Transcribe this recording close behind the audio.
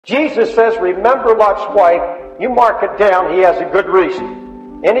Jesus says, remember Lot's wife. You mark it down. He has a good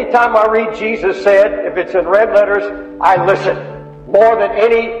reason. Anytime I read Jesus said, if it's in red letters, I listen. More than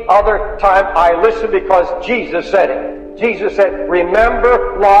any other time, I listen because Jesus said it. Jesus said,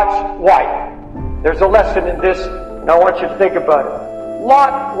 remember Lot's wife. There's a lesson in this, and I want you to think about it.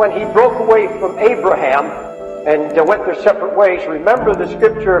 Lot, when he broke away from Abraham and went their separate ways, remember the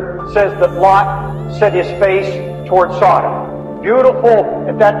scripture says that Lot set his face toward Sodom. Beautiful,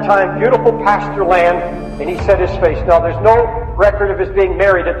 at that time, beautiful pasture land, and he set his face. Now, there's no record of his being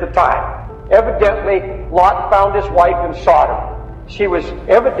married at the time. Evidently, Lot found his wife in Sodom. She was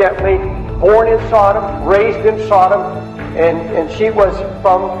evidently born in Sodom, raised in Sodom, and she was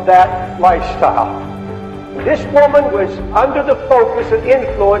from that lifestyle. This woman was under the focus and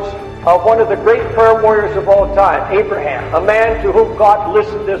influence of one of the great prayer warriors of all time, Abraham, a man to whom God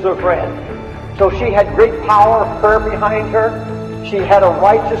listened as a friend. So she had great power of prayer behind her. She had a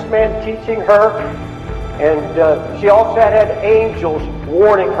righteous man teaching her. And she also had angels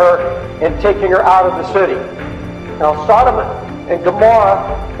warning her and taking her out of the city. Now, Sodom and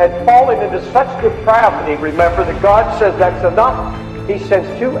Gomorrah had fallen into such depravity, remember, that God says that's enough. He sends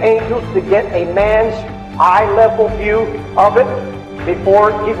two angels to get a man's eye-level view of it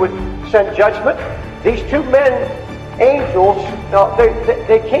before he would send judgment. These two men, angels, now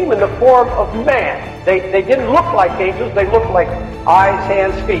they came in the form of man. They didn't look like angels. They looked like eyes,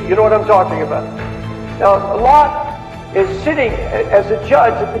 hands, feet. You know what I'm talking about? Now, Lot is sitting as a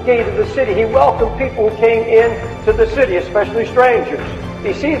judge at the gate of the city. He welcomed people who came in to the city, especially strangers.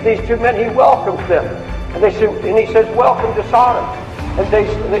 He sees these two men. He welcomes them. And he says, welcome to Sodom. And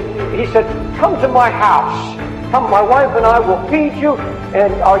he said, come to my house. Come, my wife and I will feed you.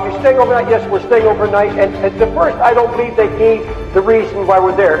 And are you staying overnight? Yes, we're staying overnight. And at the first, I don't believe they gave the reason why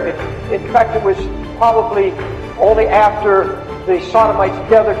we're there. In fact, it was probably only after the Sodomites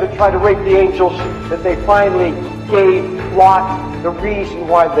gathered to try to rape the angels that they finally gave Lot the reason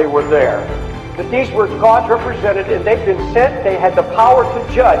why they were there. But these were God's representatives, and they've been sent. They had the power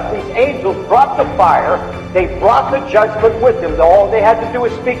to judge. These angels brought the fire. They brought the judgment with them. All they had to do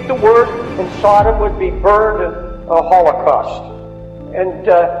was speak the word, and Sodom would be burned in a Holocaust. And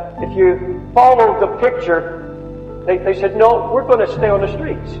if you follow the picture, they said, no, we're going to stay on the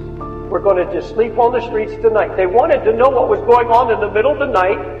streets. We're going to just sleep on the streets tonight. They wanted to know what was going on in the middle of the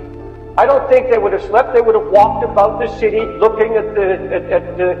night. I don't think they would have slept. They would have walked about the city looking at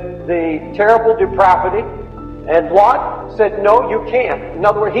the terrible depravity. And Lot said, no, you can't. In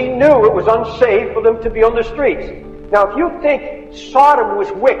other words, he knew it was unsafe for them to be on the streets. Now, if you think Sodom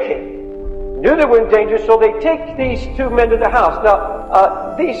was wicked, knew they were in danger, so they take these two men to the house.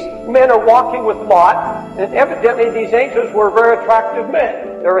 Now, these men are walking with Lot, and evidently these angels were very attractive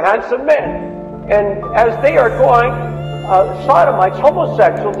men. They were handsome men. And as they are going, Sodomites,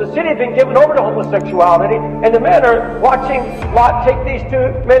 homosexuals, the city had been given over to homosexuality, and the men are watching Lot take these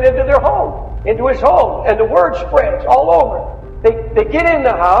two men into their home, into his home, and the word spreads all over. They get in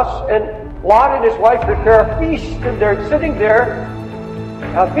the house, and Lot and his wife prepare a feast, and they're sitting there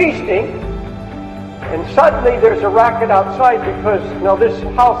feasting, and suddenly there's a racket outside because, now this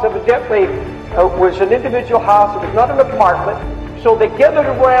house evidently was an individual house. It was not an apartment. So they gathered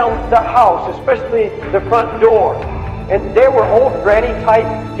around the house, especially the front door. And there were old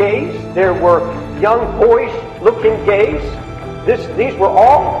granny-type gays. There were young boyish-looking gays. These were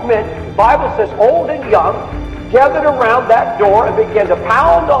all men, the Bible says old and young, gathered around that door and began to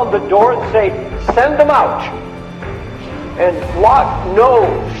pound on the door and say, send them out. And Lot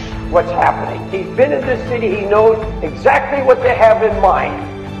knows what's happening. He's been in this city. He knows exactly what they have in mind.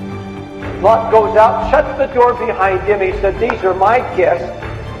 Lot goes out, shuts the door behind him. He said, these are my guests.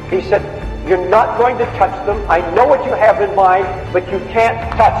 He said, you're not going to touch them. I know what you have in mind, but you can't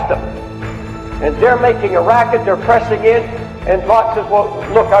touch them. And they're making a racket. They're pressing in. And Lot says, well,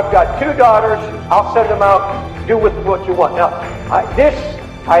 look, I've got two daughters. I'll send them out. Do with what you want. Now, I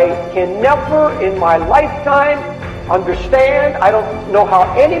can never in my lifetime understand. I don't know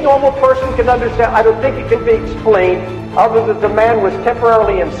how any normal person can understand. I don't think it can be explained other than the man was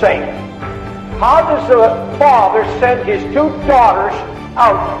temporarily insane. How does a father send his two daughters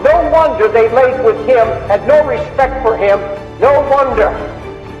out? No wonder they laid with him, had no respect for him. No wonder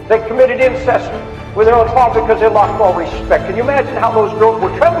they committed incest with their own father because they lost all respect. Can you imagine how those girls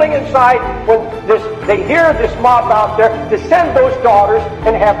were trembling inside when they hear this mob out there to send those daughters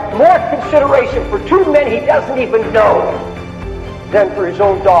and have more consideration for two men he doesn't even know than for his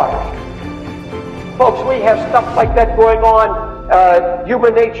own daughters? Folks, we have stuff like that going on.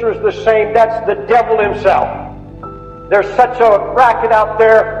 Human nature is the same. That's the devil himself. There's such a racket out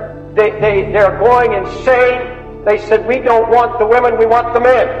there. They're going insane. They said, we don't want the women, we want the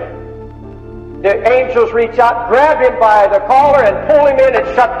men. The angels reach out, grab him by the collar and pull him in and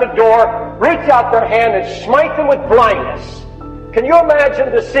shut the door, reach out their hand and smite them with blindness. Can you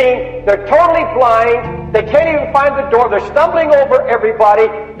imagine the scene? They're totally blind. They can't even find the door. They're stumbling over everybody.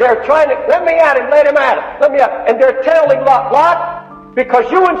 They're trying to, let me at him, let him at him, let me at him. And they're telling Lot,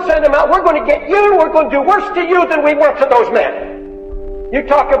 because you wouldn't send him out, we're going to get you, we're going to do worse to you than we were to those men. You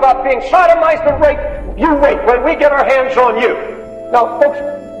talk about being sodomized and raped, you wait when we get our hands on you. Now, folks,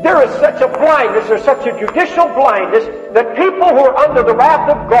 there is such a blindness, there's such a judicial blindness that people who are under the wrath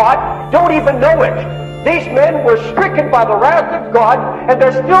of God don't even know it. These men were stricken by the wrath of God, and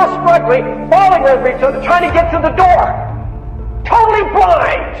they're still struggling, falling over each other, trying to get to the door. Totally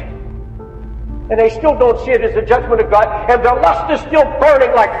blind. And they still don't see it as the judgment of God, and their lust is still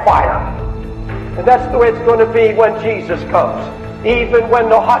burning like fire. And that's the way it's going to be when Jesus comes. Even when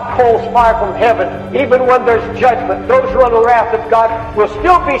the hot coals fire from heaven, even when there's judgment, those who are under the wrath of God will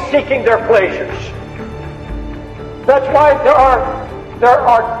still be seeking their pleasures. That's why there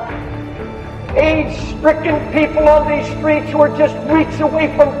are age-stricken people on these streets who are just weeks away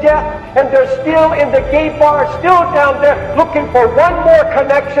from death, and they're still in the gay bar, still down there looking for one more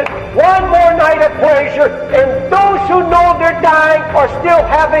connection, one more night of pleasure, and those who know they're dying are still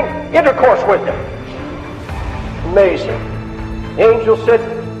having intercourse with them. Amazing. The angel said,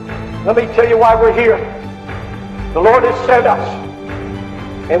 let me tell you why we're here. The Lord has sent us,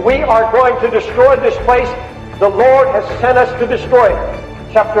 and we are going to destroy this place. The Lord has sent us to destroy it.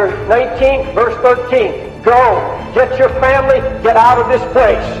 Chapter 19, verse 13. Go, get your family, get out of this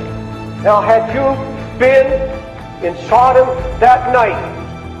place. Now, had you been in Sodom that night,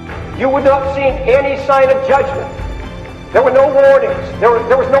 you would not have seen any sign of judgment. There were no warnings. There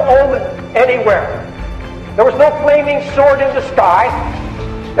was no omen anywhere. There was no flaming sword in the sky.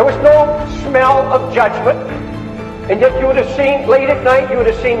 There was no smell of judgment. And yet you would have seen, late at night, you would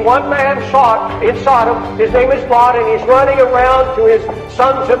have seen one man in Sodom. His name is Lot, and he's running around to his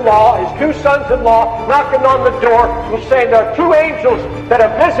sons-in-law, his two sons-in-law, knocking on the door and saying, there are two angels that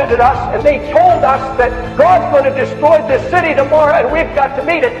have visited us, and they told us that God's going to destroy this city tomorrow, and we've got to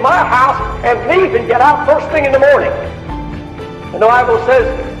meet at my house and leave and get out first thing in the morning. And the Bible says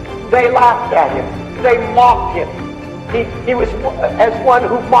they laughed at him. They mocked him. He was as one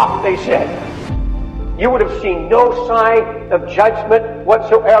who mocked, they said. You would have seen no sign of judgment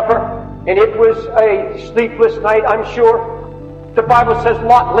whatsoever, and it was a sleepless night, I'm sure. The Bible says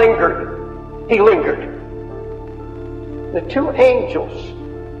Lot lingered. He lingered. The two angels,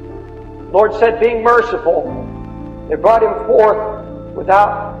 Lord said, being merciful, they brought him forth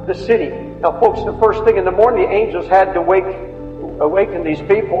without the city. Now, folks, the first thing in the morning, the angels had to awaken these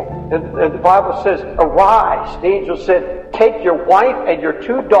people. And the Bible says, arise. The angel said, take your wife and your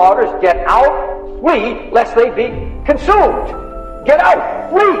two daughters, get out, flee, lest they be consumed. Get out,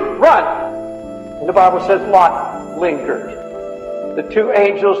 flee, run. And the Bible says Lot lingered. The two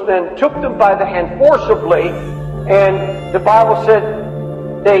angels then took them by the hand forcibly, and the Bible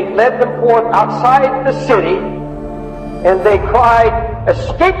said they led them forth outside the city, and they cried,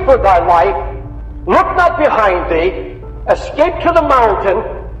 escape for thy life, look not behind thee, escape to the mountain,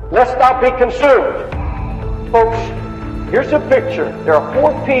 lest thou be consumed. Folks, here's a picture. There are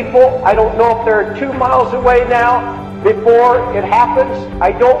four people. I don't know if they're 2 miles away now before it happens.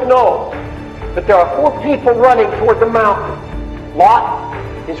 I don't know. But there are four people running toward the mountain. Lot,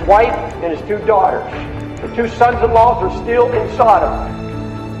 his wife, and his two daughters. The two sons-in-laws are still in Sodom.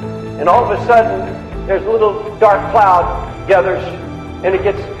 And all of a sudden, there's a little dark cloud gathers, and it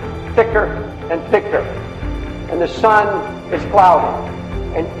gets thicker and thicker. And the sun is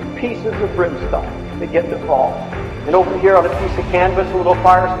clouding, and pieces of brimstone begin to fall. And over here on a piece of canvas, a little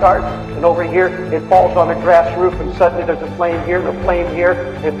fire starts. And over here, it falls on a grass roof. And suddenly there's a flame here and a flame here.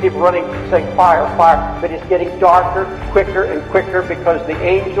 And people running saying, fire, fire. But it's getting darker, quicker and quicker, because the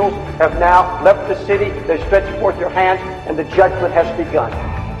angels have now left the city. They stretch forth their hands, and the judgment has begun.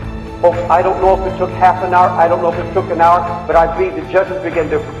 Folks, I don't know if it took half an hour. I don't know if it took an hour. But I believe the judgment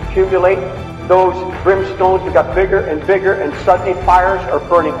began to accumulate. Those brimstones have got bigger and bigger, and suddenly fires are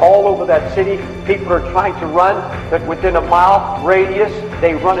burning all over that city. People are trying to run, but within a mile radius,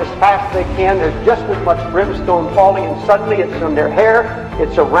 they run as fast as they can. There's just as much brimstone falling, and suddenly it's in their hair,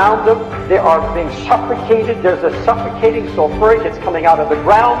 it's around them. They are being suffocated. There's a suffocating sulfuric. It's coming out of the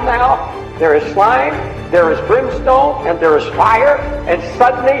ground now. There is slime, there is brimstone, and there is fire, and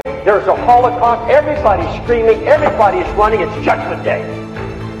suddenly there's a holocaust. Everybody's screaming, everybody's running. It's Judgment Day.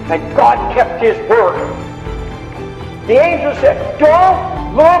 And God kept His word. The angel said,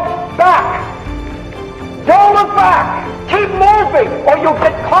 don't look back. Don't look back. Keep moving, or you'll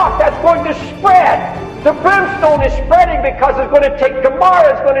get caught. That's going to spread. The brimstone is spreading because it's going to take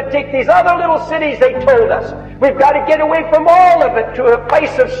Gomorrah, it's going to take these other little cities they told us. We've got to get away from all of it to a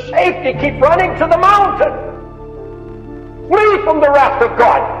place of safety. Keep running to the mountain. Flee from the wrath of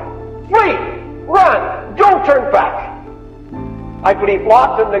God. Flee. Run. Don't turn back. I believe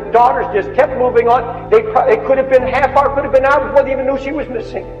Lot and the daughters just kept moving on. They could have been half hour, could have been hours before they even knew she was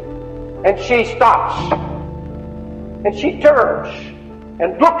missing. And she stops. And she turns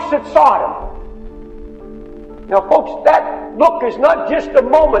and looks at Sodom. Now, folks, that look is not just a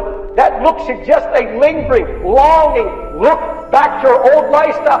moment. That look suggests a lingering, longing look back to her old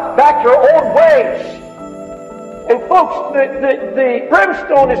lifestyle, back to her old ways. And folks, the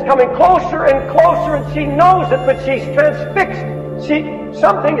brimstone is coming closer and closer, and she knows it, but she's transfixed.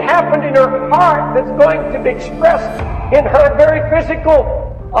 Something happened in her heart that's going to be expressed in her very physical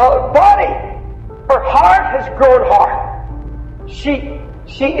body. Her heart has grown hard. She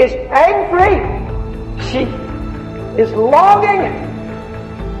is angry. She is longing.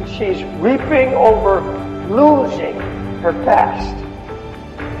 She's weeping over losing her past.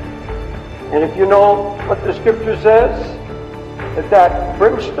 And if you know what the Scripture says, that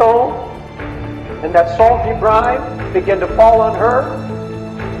brimstone and that salty brine begin to fall on her,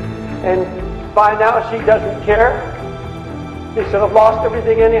 and by now she doesn't care. She said, I've lost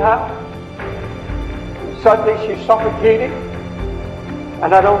everything anyhow. Suddenly she's suffocating,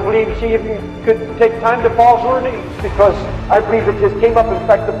 and I don't believe she even could take time to fall to her knees, because I believe it just came up. In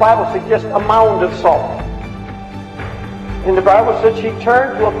fact, the Bible suggests a mound of salt. And the Bible said she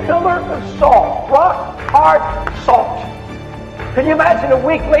turned to a pillar of salt, rock hard salt. Can you imagine a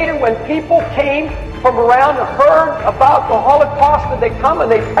week later when people came from around and heard about the Holocaust, and they come and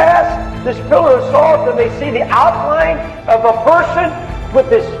they pass this pillar of salt and they see the outline of a person with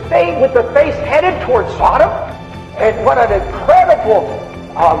the face headed towards Sodom? And what an incredible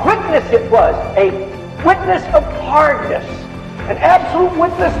witness it was. A witness of hardness. An absolute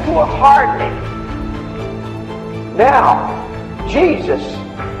witness to a hardening. Now, Jesus,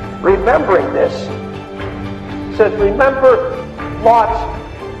 remembering this, says, remember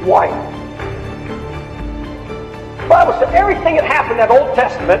Lot's wife. The Bible said everything that happened in that Old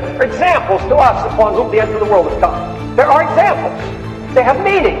Testament are examples to us upon whom the end of the world has come. There are examples. They have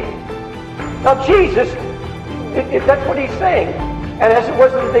meaning. Now, Jesus, that's what he's saying. And as it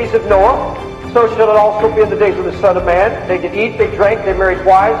was in the days of Noah, so shall it also be in the days of the Son of Man. They did eat, they drank, they married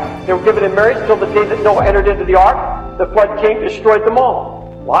wives. They were given in marriage till the day that Noah entered into the ark. The flood came, destroyed them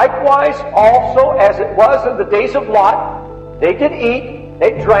all. Likewise, also, as it was in the days of Lot, they did eat,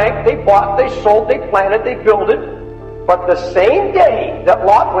 they drank, they bought, they sold, they planted, they builded. But the same day that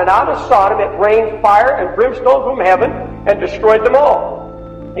Lot went out of Sodom, it rained fire and brimstone from heaven and destroyed them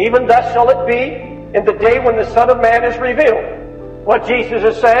all. Even thus shall it be in the day when the Son of Man is revealed. What Jesus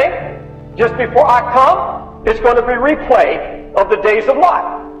is saying, just before I come, it's going to be replay of the days of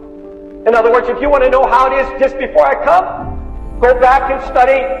Lot. In other words, if you want to know how it is just before I come, go back and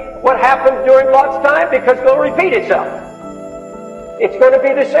study what happened during Lot's time, because it'll repeat itself. It's going to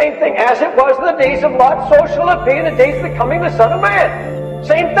be the same thing. As it was in the days of Lot, so shall it be in the days of the coming of the Son of Man.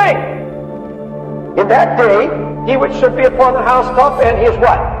 Same thing. In that day, he which should be upon the housetop and his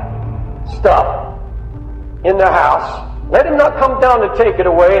what? Stuff in the house. Let him not come down to take it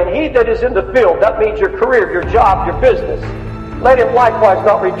away. And he that is in the field, that means your career, your job, your business, let him likewise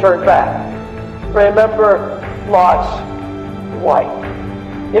not return back. Remember Lot's wife.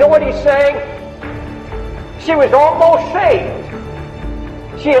 You know what he's saying? She was almost saved.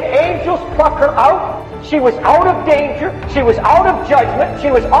 She had angels pluck her out. She was out of danger. She was out of judgment. She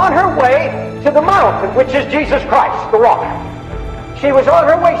was on her way to the mountain, which is Jesus Christ, the rock. She was on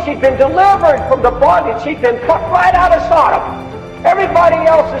her way. She'd been delivered from the bondage. She'd been plucked right out of Sodom. Everybody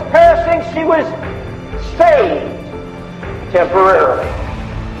else is perishing. She was saved temporarily.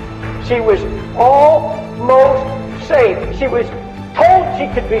 She was almost saved. She was told she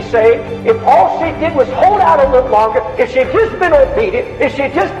could be saved if all she did was hold out a little longer. If she'd just been obedient, if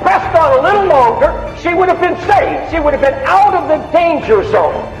she'd just pressed on a little longer, she would have been saved. She would have been out of the danger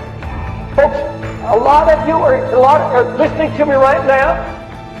zone. Folks, a lot of you are listening to me right now.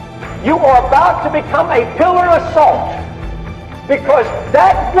 You are about to become a pillar of salt, because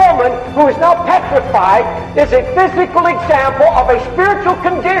that woman who is now petrified is a physical example of a spiritual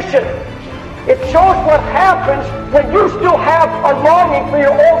condition. It shows what happens when you still have a longing for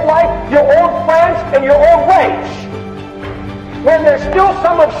your old life, your old friends, and your old ways. When there's still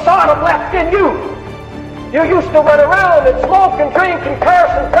some of Sodom left in you. You used to run around and smoke and drink and curse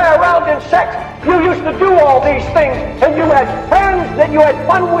and play around in sex. You used to do all these things, and you had friends that you had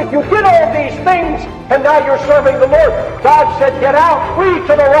fun with. You did all these things, and now you're serving the Lord. God said, get out, flee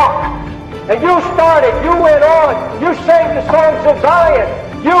to the rock. And you started, you went on, you sang the songs of Zion.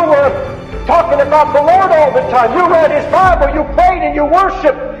 You were talking about the Lord all the time. You read His Bible, you prayed and you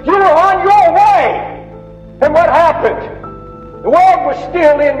worshiped. You were on your way. And what happened? The world was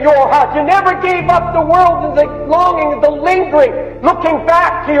still in your heart. You never gave up the world and the longing, the lingering, looking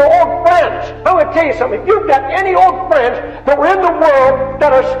back to your old friends. I'm going to tell you something. If you've got any old friends that were in the world that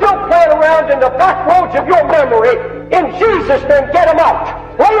are still playing around in the back roads of your memory, in Jesus' name, get them out.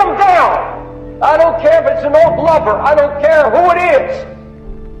 Lay them down. I don't care if it's an old lover. I don't care who it is.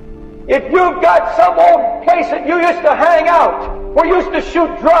 If you've got some old place that you used to hang out, where you used to shoot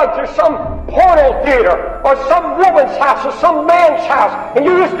drugs, or some porno theater, or some woman's house, or some man's house, and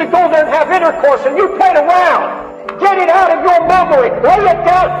you used to go there and have intercourse, and you played around, get it out of your memory, lay it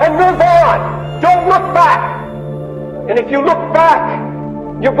down, and move on. Don't look back. And if you look back,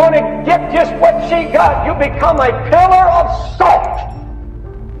 you're going to get just what she got. You become a pillar of salt.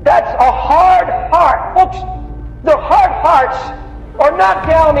 That's a hard heart. Folks, the hard hearts are not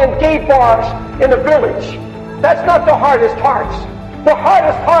down in gay bars in the village. That's not the hardest hearts. The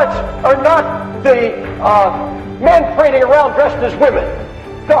hardest hearts are not the men parading around dressed as women.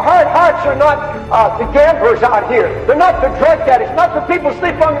 The hard hearts are not the gamblers out here. They're not the drug addicts, not the people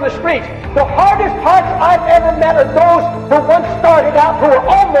sleeping on the streets. The hardest hearts I've ever met are those who once started out, who were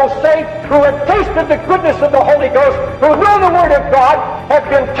almost saved, who had tasted the goodness of the Holy Ghost, who know the Word of God, have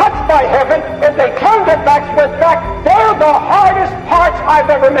been touched by heaven, and they turned their backs, went back. They're the hardest hearts I've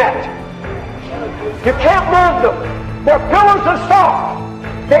ever met. You can't move them. They're pillars of salt.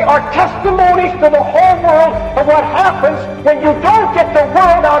 They are testimonies to the whole world of what happens when you don't get the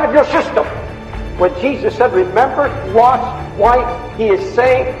world out of your system. When Jesus said, remember Lot's wife, He is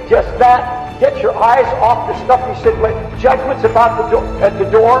saying just that. Get your eyes off the stuff. He said, when judgment's about at the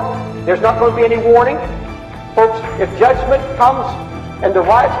door, there's not going to be any warning. Folks, if judgment comes and the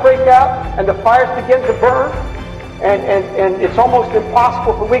riots break out and the fires begin to burn, and it's almost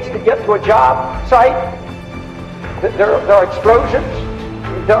impossible for weeks to get to a job site. There are explosions.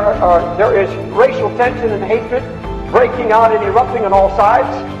 There is racial tension and hatred breaking out and erupting on all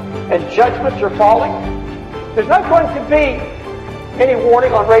sides, and judgments are falling. There's not going to be any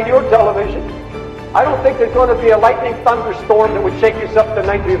warning on radio or television. I don't think there's going to be a lightning thunderstorm that would shake us up the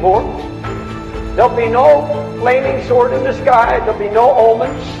night before. There'll be no flaming sword in the sky. There'll be no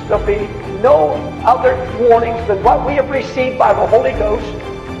omens. There'll be no other warnings than what we have received by the Holy Ghost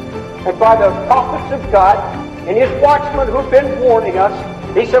and by the prophets of God and His watchmen who've been warning us.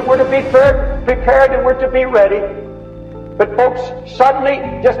 He said we're to be prepared and we're to be ready. But folks, suddenly,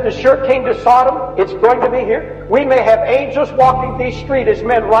 just as sure came to Sodom, it's going to be here. We may have angels walking these streets as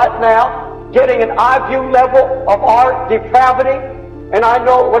men right now, getting an eye view level of our depravity. And I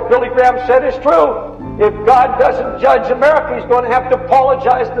know what Billy Graham said is true. If God doesn't judge America, He's going to have to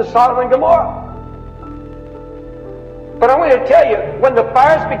apologize to Sodom and Gomorrah. But I want to tell you, when the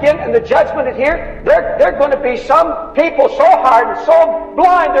fires begin and the judgment is here, there are going to be some people so hard and so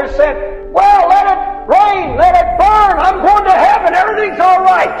blind, they're saying, well, let it rain, let it burn, I'm going to heaven, everything's all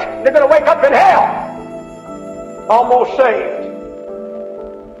right. They're going to wake up in hell, almost saved.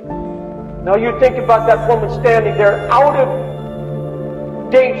 Now you think about that woman standing there out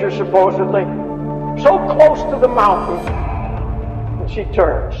of danger, supposedly, so close to the mountain, and she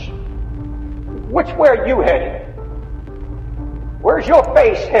turns. Which way are you headed? Where's your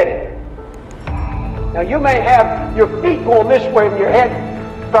face headed? Now you may have your feet going this way and your head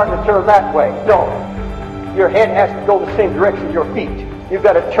starting to turn that way. No, your head has to go the same direction as your feet. You've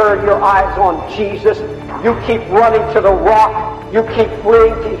got to turn your eyes on Jesus. You keep running to the rock. You keep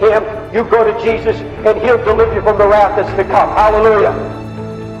fleeing to Him. You go to Jesus and He'll deliver you from the wrath that's to come. Hallelujah.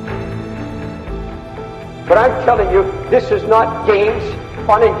 But I'm telling you, this is not games,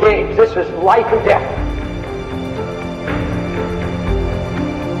 fun and games. This is life and death.